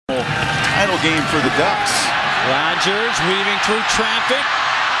game for the Ducks. Rodgers weaving through traffic.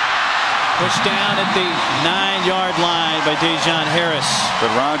 Pushed down at the 9-yard line by Dejon Harris.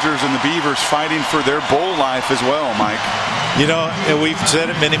 But Rodgers and the Beavers fighting for their bowl life as well, Mike. You know, and we've said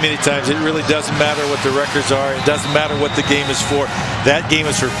it many, many times, it really doesn't matter what the records are. It doesn't matter what the game is for. That game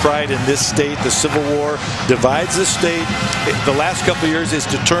is for pride in this state. The Civil War divides the state. The last couple of years, it's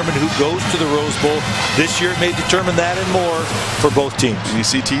determined who goes to the Rose Bowl. This year, it may determine that and more for both teams. And you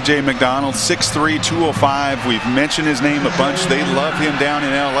see T.J. McDonald, 6'3", 205. We've mentioned his name a bunch. They love him down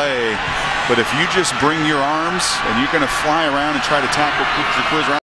in L.A., but if you just bring your arms and you're going to fly around and try to tackle Jacquizz Rodgers,